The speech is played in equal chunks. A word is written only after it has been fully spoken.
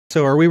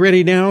So are we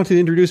ready now to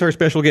introduce our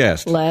special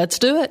guest? Let's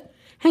do it.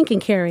 Hank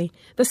and Kerry,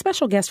 the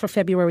special guest for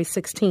February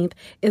 16th,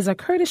 is a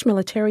Kurdish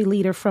military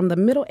leader from the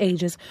Middle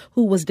Ages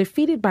who was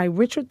defeated by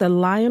Richard the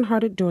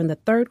Lionhearted during the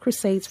Third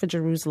Crusades for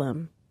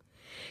Jerusalem.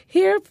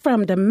 Here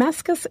from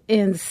Damascus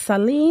in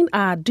Saladin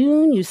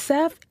Adun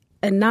Yusuf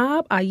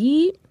Enab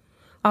Ayyib,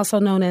 also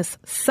known as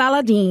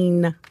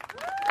Saladin.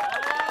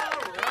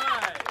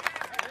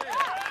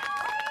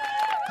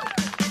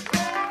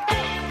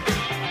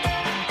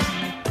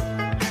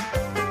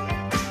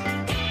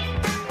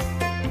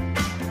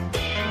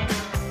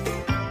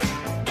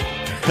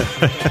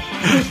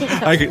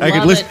 I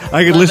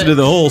could listen to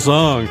the whole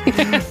song.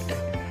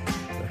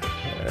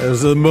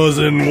 As the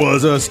muezzin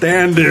was a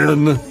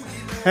stand-in.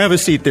 Have a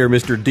seat there,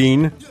 Mr.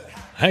 Dean.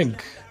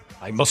 Hank,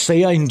 I must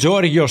say I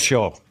enjoy your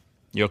show.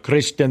 Your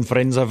Christian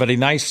friends are very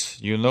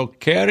nice. You know,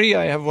 Kerry,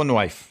 I have one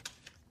wife.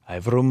 I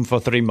have room for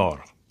 3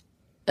 more.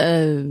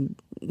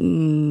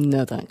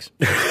 No thanks.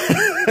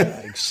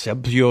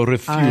 Accept your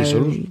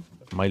refusal,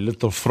 my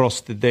little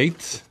frosted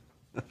date.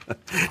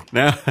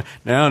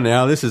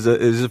 Now, this is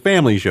a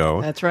family show.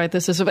 That's right.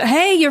 This is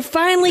hey, you're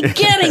finally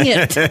getting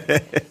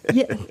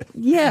it.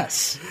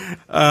 Yes.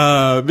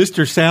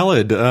 Mr.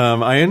 Salad,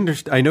 I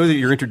know that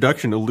your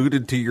introduction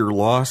alluded to your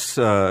loss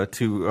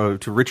to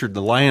Richard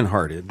the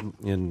Lionhearted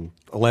in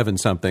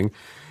 11-something,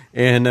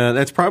 and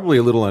that's probably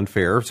a little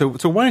unfair. So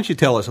why don't you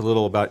tell us a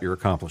little about your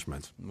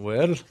accomplishments?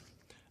 Well,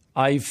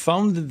 I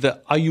founded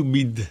the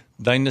Ayyubid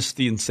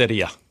dynasty in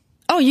Syria.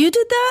 Oh, you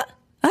did that?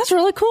 That's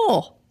really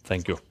cool.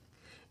 Thank you.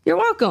 You're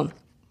welcome.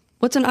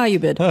 What's an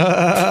Ayyubid?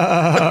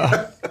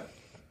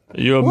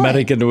 You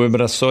American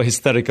women are so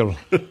hysterical.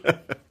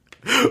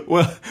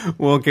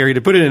 Well, Kerry,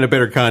 to put it in a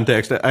better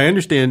context, I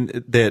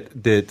understand that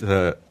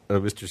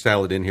Mr.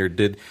 Saladin here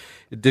did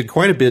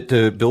quite a bit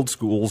to build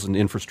schools and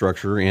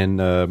infrastructure,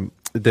 and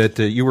that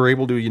you were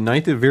able to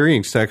unite the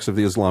varying sects of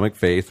the Islamic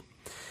faith,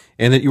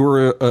 and that you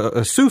were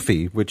a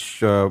Sufi,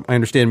 which I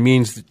understand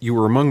means that you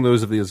were among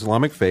those of the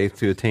Islamic faith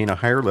to attain a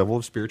higher level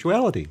of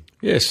spirituality.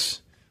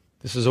 Yes.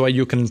 This is why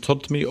you can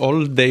taunt me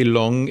all day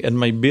long, and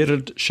my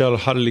beard shall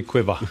hardly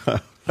quiver.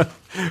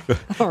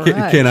 All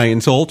right. Can I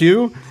insult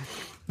you?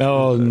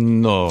 Oh,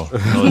 no,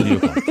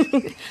 you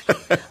can't.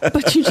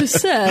 But you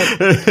just said.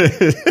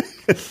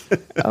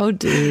 Oh,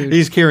 dude.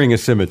 He's carrying a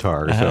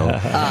scimitar. So.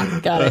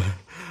 Got it.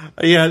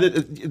 Yeah,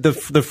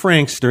 the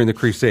Franks during the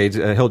Crusades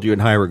held you in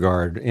high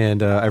regard,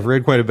 and I've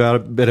read quite a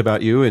bit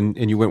about you,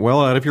 and you went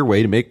well out of your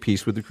way to make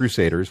peace with the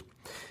Crusaders.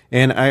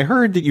 And I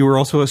heard that you were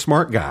also a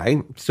smart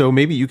guy, so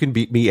maybe you can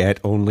beat me at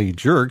Only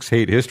Jerks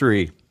Hate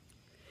History.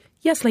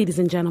 Yes, ladies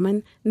and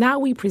gentlemen, now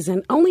we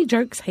present Only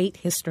Jerks Hate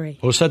History.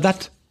 Who said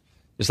that?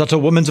 Is that a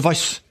woman's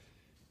voice?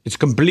 It's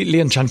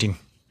completely enchanting.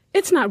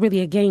 It's not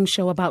really a game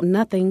show about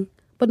nothing,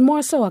 but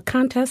more so a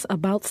contest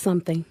about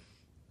something.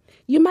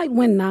 You might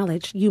win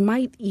knowledge. You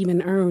might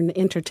even earn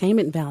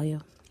entertainment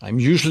value.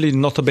 I'm usually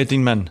not a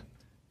betting man,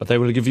 but I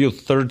will give you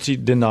 30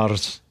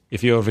 dinars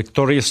if you are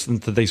victorious in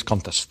today's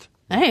contest.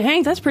 Hey,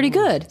 Hank, that's pretty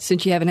good,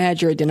 since you haven't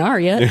had your dinar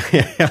yet.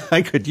 Yeah,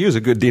 I could use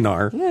a good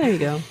dinar. There you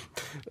go.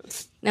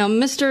 Now,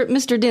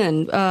 Mr.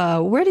 Din,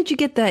 where did you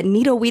get that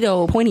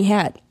Neato-Weeto pointy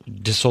hat?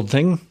 This old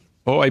thing?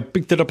 Oh, I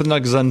picked it up in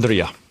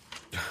Alexandria.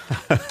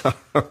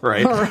 All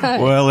right.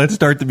 Well, let's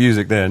start the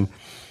music then.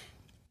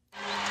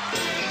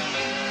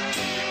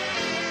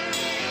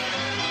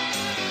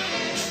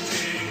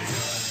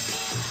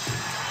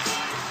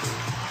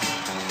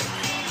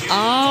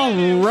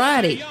 All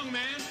righty.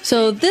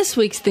 So this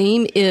week's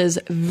theme is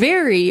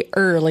very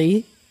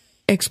early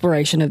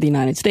exploration of the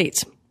United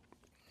States.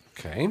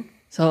 Okay.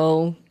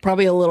 So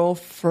probably a little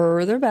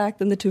further back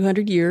than the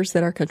 200 years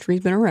that our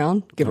country's been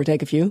around, give or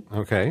take a few.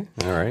 Okay.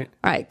 All right.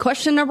 All right.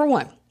 Question number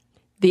 1.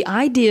 The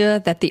idea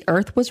that the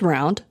earth was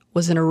round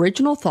was an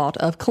original thought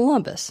of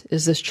Columbus.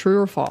 Is this true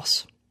or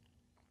false?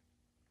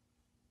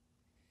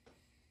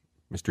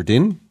 Mr.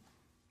 Din?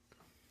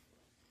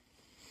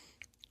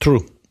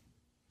 True.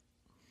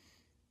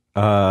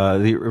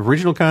 The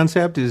original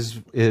concept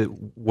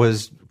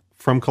was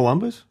from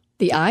Columbus?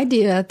 The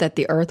idea that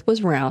the earth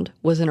was round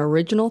was an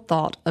original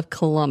thought of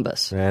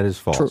Columbus. That is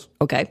false. True.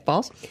 Okay,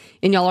 false.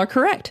 And y'all are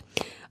correct.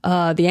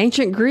 The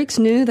ancient Greeks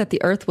knew that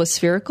the earth was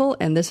spherical,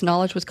 and this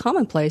knowledge was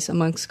commonplace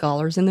among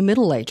scholars in the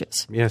Middle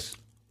Ages. Yes.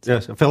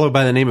 A fellow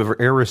by the name of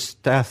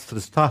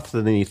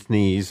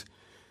Aristophanes.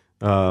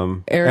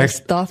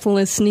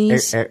 Aristophanes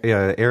sneeze? I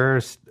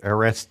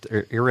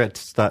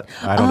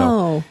don't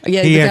know.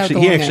 Yeah, he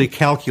actually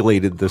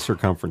calculated the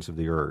circumference of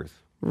the earth.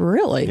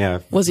 Really? Yeah.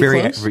 Was he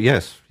close?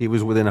 Yes. He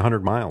was within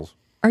 100 miles.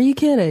 Are you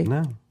kidding?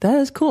 No. That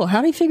is cool. How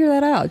did he figure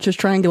that out? Just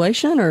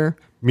triangulation or?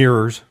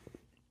 Mirrors.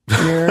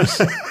 Mirrors.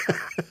 The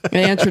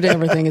answer to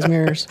everything is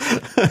mirrors.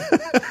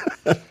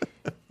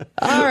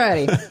 All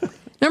righty.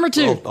 Number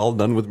 2. All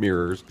done with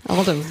mirrors.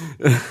 All done.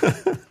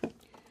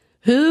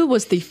 Who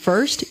was the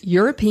first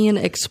European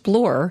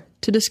explorer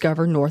to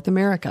discover North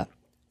America?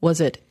 Was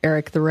it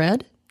Eric the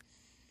Red,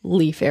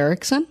 Leif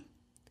Erikson,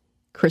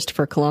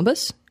 Christopher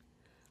Columbus,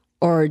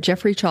 or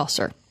Geoffrey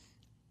Chaucer?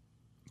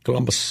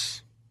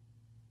 Columbus.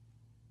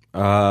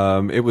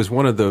 It was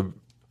one of the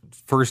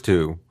first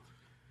two.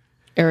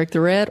 Eric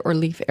the Red or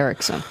Leif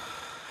Erikson?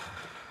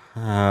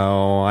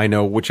 Oh, I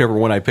know. Whichever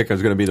one I pick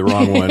is going to be the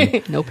wrong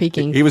one. No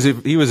peeking. He was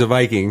a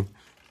Viking.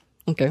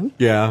 Okay.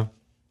 Yeah.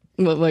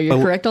 Well,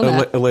 you're correct on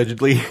that.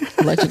 Allegedly.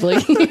 Allegedly.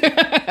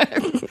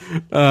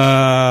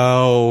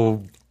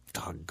 Oh,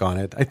 doggone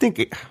it. I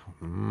think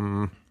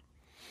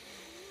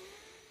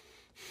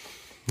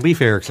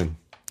Leif Erikson.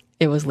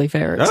 It was Leif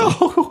Erikson.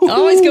 Oh,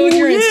 always go with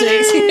your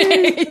instincts.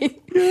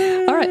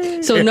 All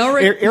right. So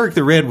Eric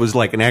the Red was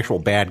like an actual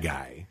bad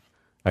guy.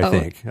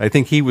 I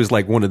think he was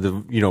like one of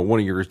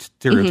your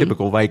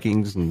stereotypical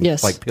Vikings and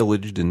like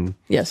pillaged and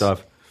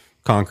stuff,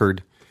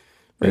 conquered.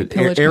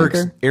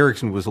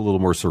 Erikson was a little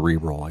more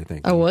cerebral, I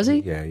think. Oh, was he?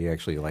 Yeah, he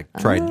actually like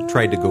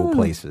tried to go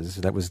places.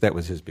 That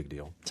was his big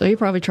deal. So he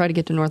probably tried to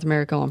get to North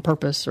America on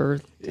purpose, or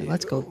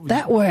let's go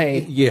that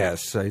way.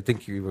 Yes, I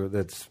think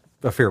that's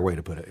a fair way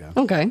to put it. Yeah.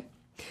 Okay.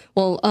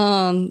 Well,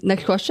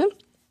 next question.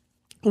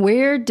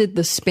 Where did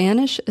the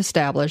Spanish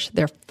establish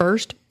their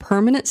first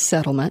permanent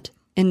settlement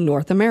in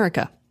North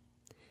America?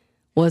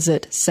 Was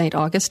it St.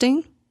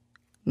 Augustine,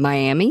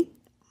 Miami,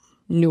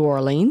 New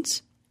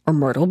Orleans, or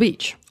Myrtle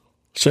Beach?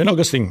 St.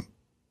 Augustine.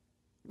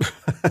 You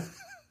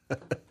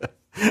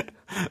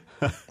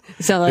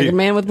sound like a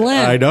man with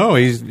blend. I know.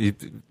 He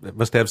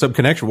must have some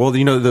connection. Well,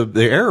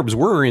 the Arabs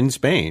were in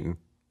Spain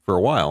for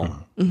a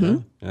while. Mm-hmm.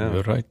 Yeah.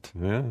 You're right.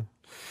 Yeah.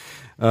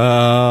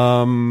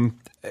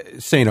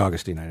 St.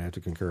 Augustine, I'd have to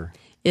concur.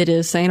 It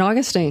is St.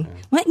 Augustine.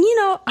 Well,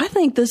 I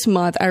think this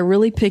month I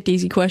really picked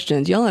easy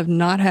questions. Y'all have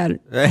not had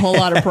a whole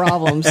lot of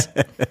problems.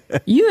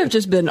 You have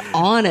just been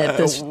on it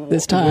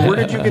this time.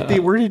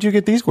 Where did you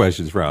get these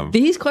questions from?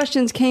 These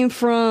questions came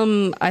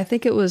from, I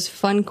think it was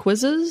Fun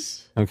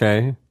Quizzes.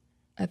 Okay.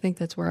 I think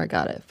that's where I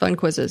got it. Fun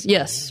Quizzes.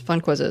 Yes,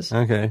 Fun Quizzes.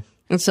 Okay.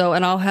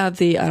 And I'll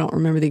have I don't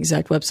remember the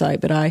exact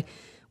website, but I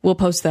will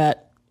post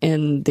that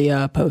in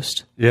the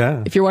post.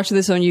 Yeah. If you're watching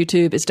this on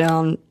YouTube, it's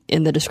down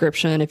in the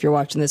description. If you're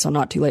watching this on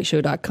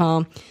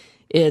NotTooLateShow.com,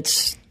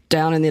 it's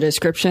down in the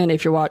description.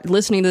 If you're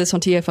listening to this on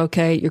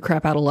TFOK, you're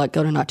crap out of luck.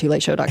 Go to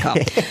NotTooLateShow.com.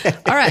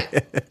 All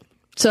right.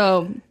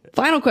 So,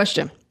 final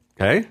question.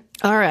 Okay.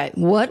 All right.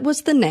 What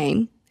was the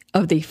name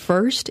of the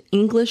first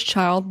English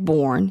child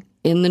born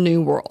in the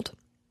New World?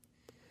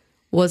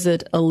 Was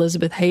it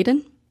Elizabeth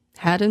Haddon,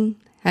 Hadden,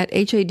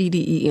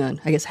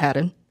 Hadden, I guess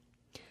Haddon,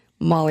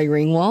 Molly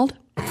Ringwald?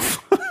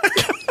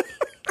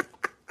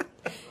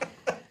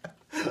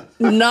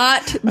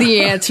 Not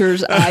the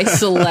answers I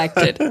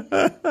selected.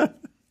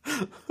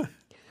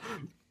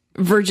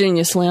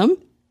 Virginia Slim.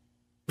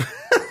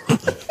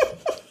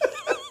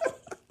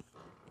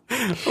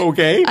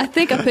 Okay. I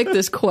think I picked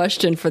this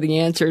question for the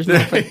answers.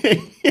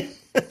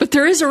 But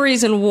there is a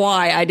reason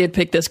why I did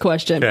pick this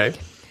question. Okay.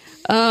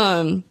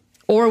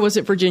 Or was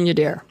it Virginia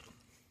Dare?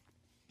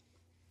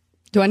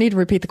 Do I need to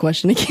repeat the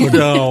question again?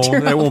 No,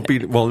 that won't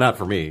be. Well, not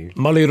for me.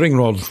 Molly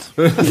Ringwald.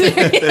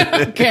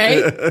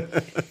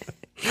 Okay.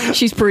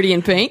 She's pretty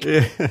in pink.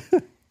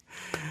 The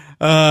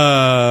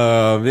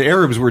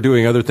Arabs were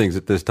doing other things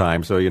at this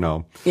time, so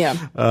Yeah.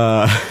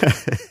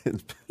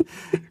 Of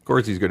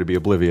course, he's going to be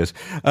oblivious.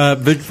 But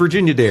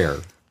Virginia Dare.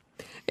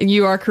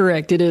 You are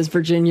correct. It is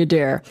Virginia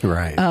Dare.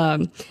 Right.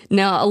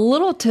 Now, a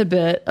little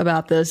tidbit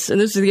about this, and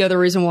this is the other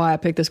reason why I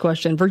picked this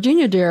question.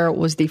 Virginia Dare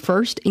was the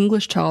first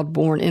English child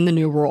born in the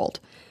New World.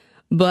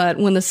 But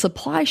when the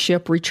supply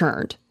ship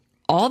returned,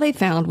 all they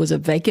found was a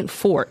vacant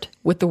fort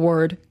with the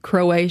word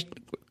Croatan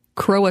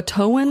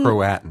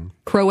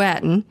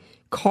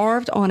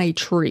carved on a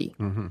tree.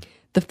 Mm-hmm.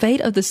 The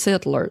fate of the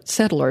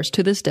settlers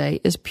to this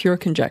day is pure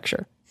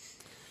conjecture.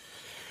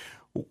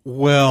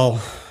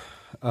 Well,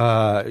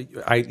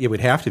 it would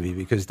have to be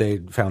because they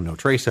found no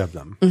trace of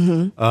them.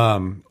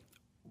 Mm-hmm.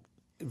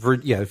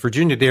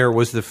 Virginia Dare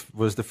was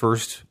the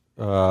first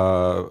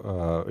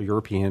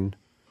European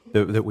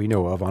that we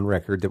know of on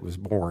record that was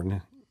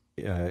born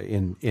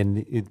in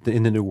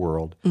the New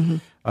World. Mm-hmm.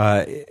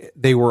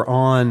 They were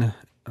on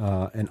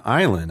an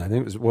island. I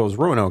think it was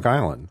Roanoke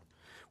Island,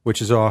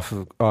 which is off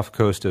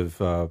coast of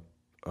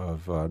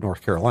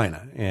North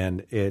Carolina,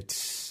 and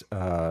it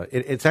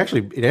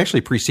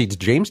actually precedes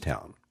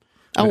Jamestown.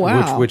 Oh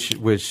wow! Which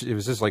it was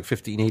just like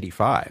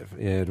 1585,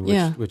 and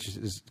which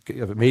is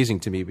amazing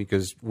to me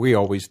because we're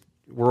always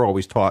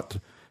taught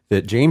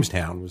that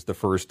Jamestown was the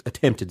first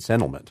attempted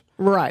settlement.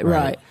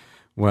 Right.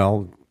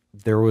 Well,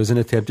 there was an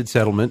attempted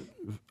settlement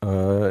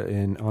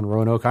on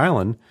Roanoke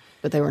Island,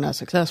 but they were not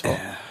successful.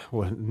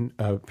 Well,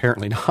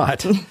 apparently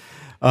not.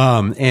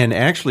 And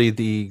actually,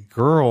 the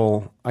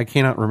girl, I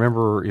cannot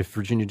remember if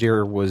Virginia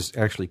Dare was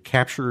actually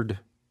captured.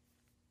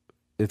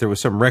 If there was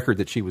some record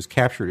that she was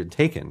captured and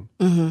taken.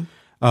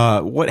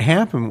 Mm-hmm. What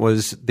happened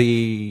was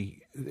this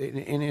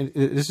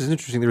is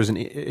interesting. There was an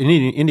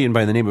Indian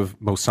by the name of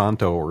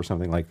Monsanto or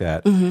something like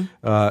that,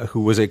 mm-hmm.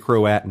 Who was a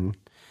Croatan.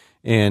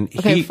 And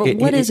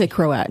what is a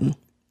Croatan?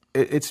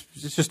 It's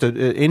just an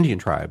Indian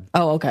tribe.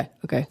 Oh, okay.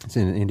 It's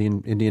an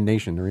Indian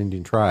nation or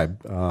Indian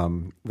tribe.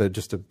 That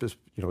just a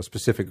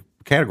specific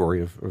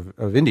category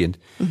of Indian,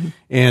 mm-hmm.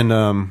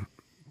 And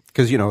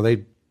because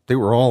they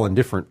were all in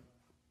different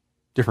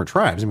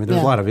tribes. I mean,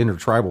 there's a lot of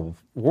intertribal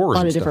wars, a lot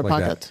and of stuff different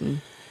like pockets. that.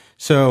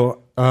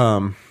 So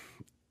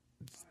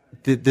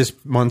this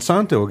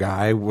Monsanto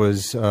guy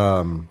was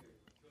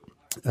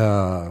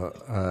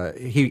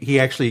he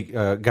actually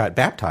got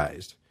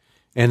baptized,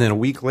 and then a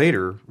week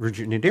later,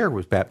 Virginia Dare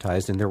was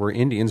baptized, and there were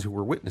Indians who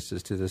were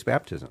witnesses to this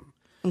baptism.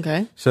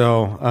 Okay.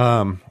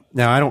 So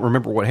now I don't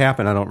remember what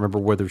happened. I don't remember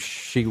whether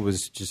she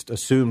was just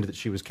assumed that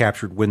she was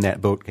captured when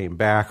that boat came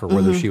back, or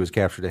whether she was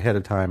captured ahead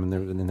of time, and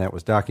then that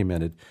was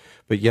documented.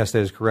 But yes, that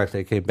is correct.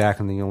 They came back,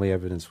 and the only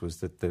evidence was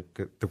that the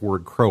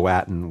word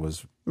Croatan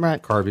was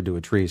carved into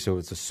a tree. So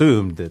it's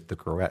assumed that the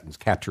Croatans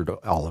captured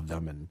all of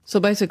them. And so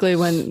basically,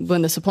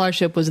 when the supply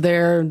ship was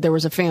there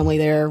was a family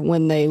there.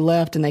 When they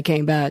left and they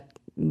came back,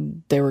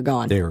 they were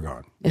gone. They were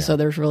gone. And so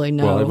there's really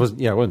no. Well, it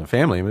wasn't a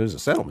family. I mean, it was a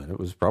settlement. It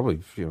was probably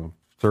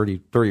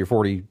 30 or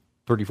 40,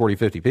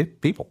 50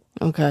 people.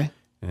 Okay.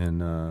 And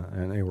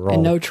they were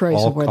all no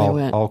trace of where they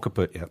went. All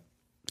kaput. Yep.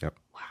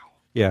 Wow.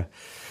 Yeah.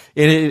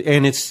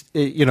 It's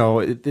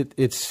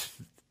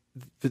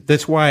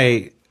that's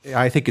why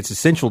I think it's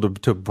essential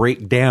to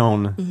break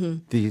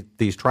down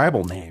these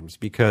tribal names,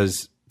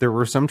 because there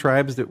were some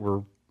tribes that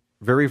were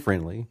very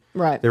friendly,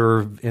 right?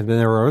 And then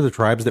there were other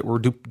tribes that were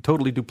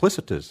totally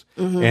duplicitous,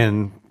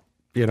 and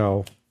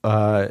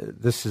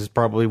this is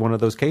probably one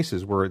of those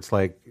cases where it's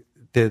like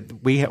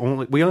that we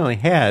were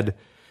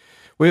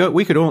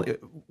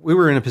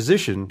in a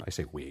position. I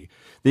say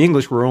the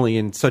English were only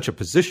in such a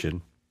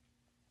position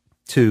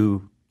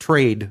to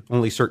trade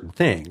only certain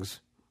things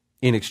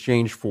in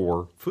exchange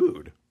for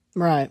food.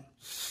 Right.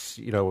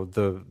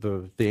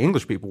 The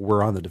English people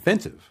were on the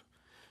defensive.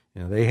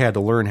 They had to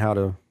learn how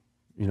to,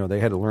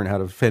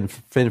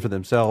 fend for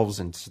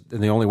themselves, and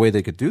the only way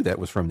they could do that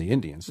was from the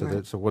Indians.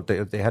 So so what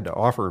they had to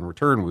offer in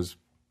return was,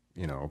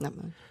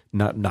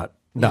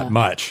 not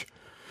much.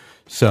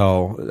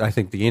 So I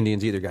think the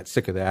Indians either got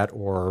sick of that,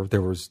 or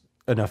there was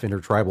enough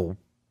intertribal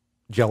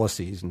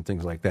jealousies and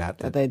things like that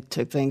they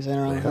took things in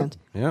their own hands.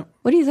 Yeah.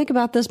 What do you think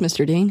about this,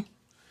 Mr. Dean?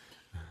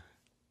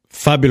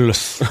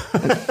 Fabulous.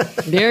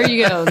 There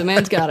you go. The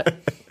man's got it.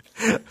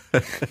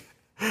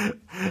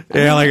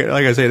 Yeah,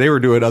 like I say, they were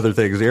doing other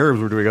things. The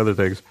Arabs were doing other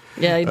things.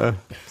 Yeah.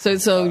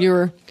 So you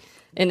were,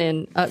 and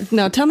then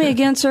now tell me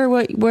again, sir.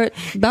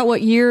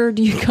 What year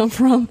do you come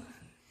from?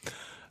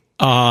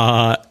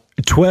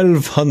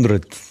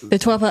 1200. The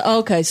 1200.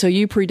 Okay, so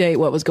you predate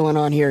what was going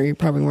on here. You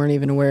probably weren't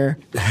even aware.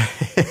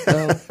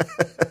 So,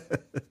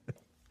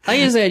 like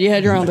you said, you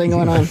had your own thing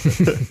going on.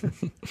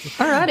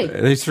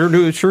 Alrighty. They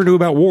sure knew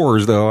about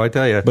wars, though, I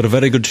tell you. But a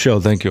very good show.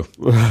 Thank you.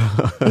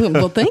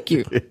 Well, thank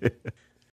you.